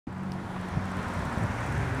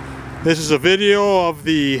This is a video of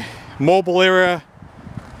the Mobilera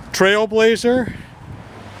Trailblazer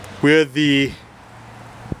with the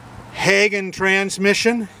Hagen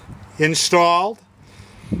transmission installed.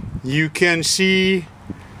 You can see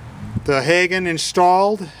the Hagen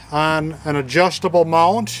installed on an adjustable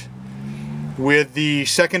mount with the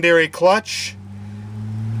secondary clutch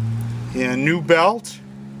and new belt,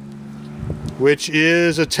 which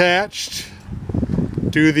is attached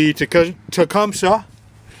to the Tecumseh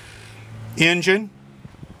engine.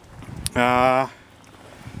 Mobilera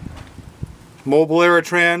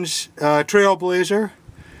Trailblazer,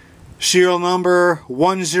 serial number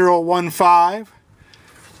 1015.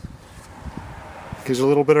 Gives a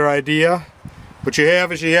little bit of idea. What you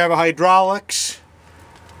have is a hydraulics,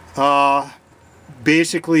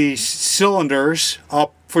 basically cylinders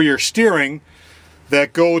up for your steering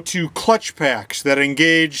that go to clutch packs that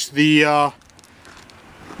engage the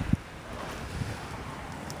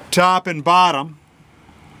top and bottom.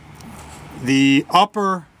 The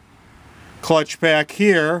upper clutch pack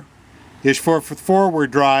here is for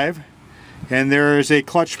forward drive, and there is a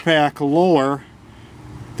clutch pack lower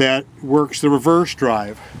that works the reverse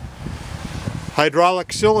drive.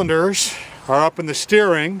 Hydraulic cylinders are up in the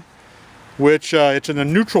steering, which it's in a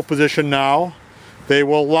neutral position now. They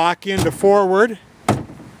will lock into forward,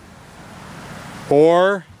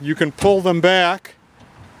 or you can pull them back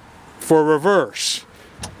for reverse.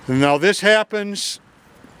 Now this happens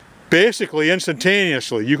basically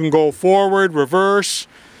instantaneously. You can go forward, reverse,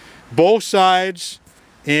 both sides,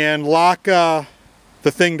 and lock the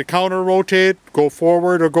thing to counter rotate, go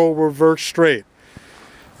forward or go reverse straight.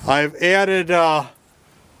 I've added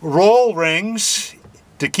roll rings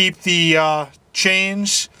to keep the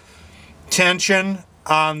chains tension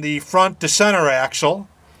on the front to center axle.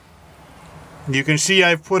 You can see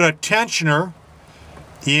I've put a tensioner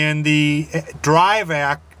in the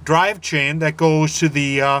drive chain that goes to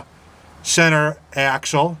the center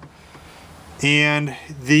axle, and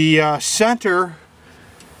the center,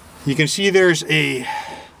 you can see there's a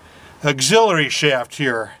auxiliary shaft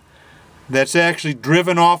here that's actually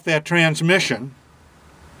driven off that transmission,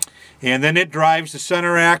 and then it drives the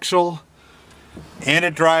center axle and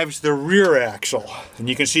it drives the rear axle. And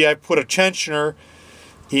you can see I put a tensioner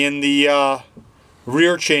in the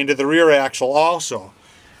rear chain to the rear axle also.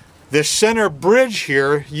 This center bridge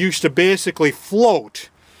here used to basically float,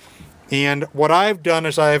 and what I've done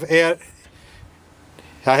is I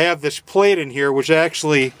have this plate in here which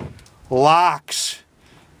actually locks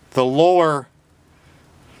the lower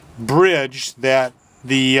bridge that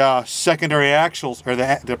the secondary axles, or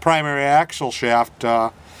the primary axle shaft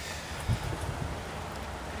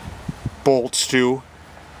bolts to,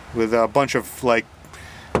 with a bunch of like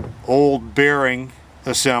old bearing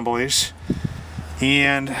assemblies.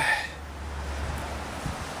 And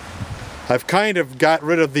I've kind of got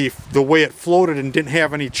rid of the way it floated and didn't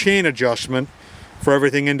have any chain adjustment for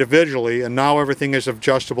everything individually, and now everything is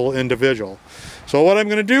adjustable individual. So what I'm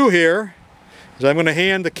going to do here is I'm going to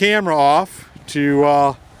hand the camera off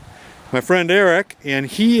to my friend Eric, and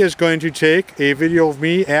he is going to take a video of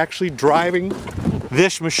me actually driving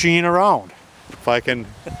this machine around. If I can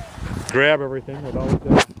grab everything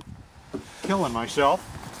without killing myself.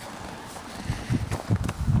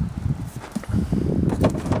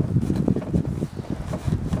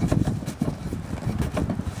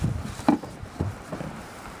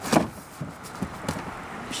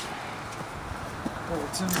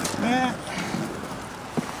 Bolts in like that.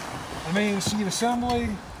 The main seat assembly.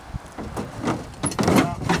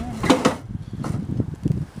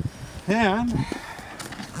 And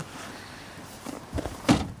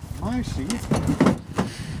my seat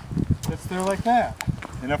sits there like that.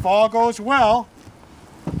 And if all goes well,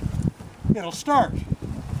 it'll start.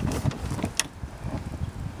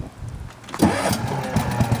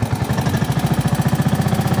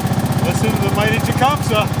 Listen to the mighty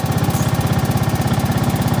Tecumseh.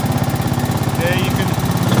 Okay, you can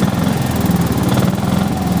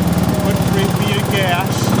put 3 feet of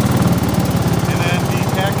gas, and then the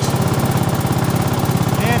X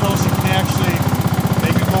handles, you can actually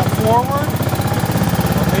make it go forward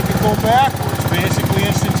or make it go backwards, basically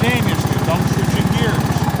instantaneously. Don't switch in gears.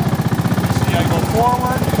 See, I go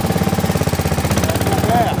forward, and I go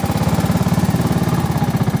back.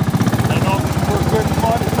 I don't know if it's for good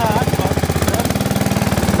fun or not, but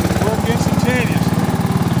it works instantaneously.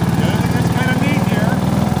 The other thing that's kind of neat here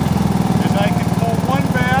is I can pull one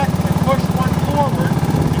back and push one forward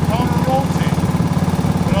to counter rotate.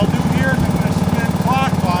 What I'll do here is I'm going to spin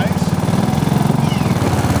clockwise.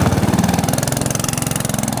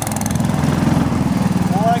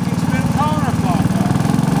 Or I can spin counterclockwise.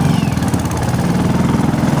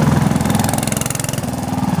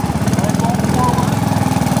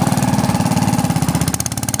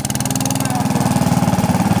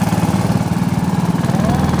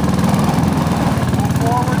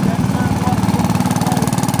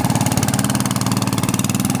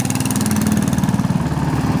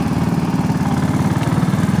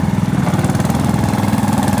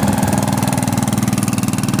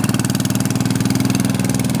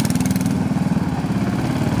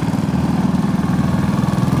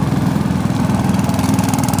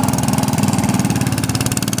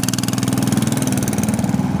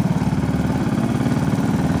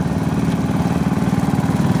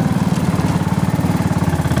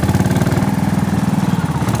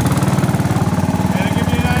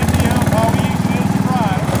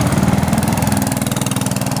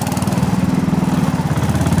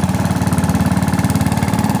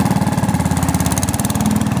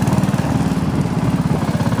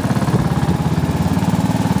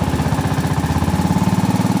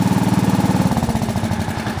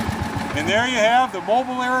 And there you have the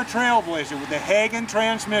Mobilera Trailblazer with the Hagen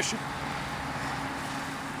transmission.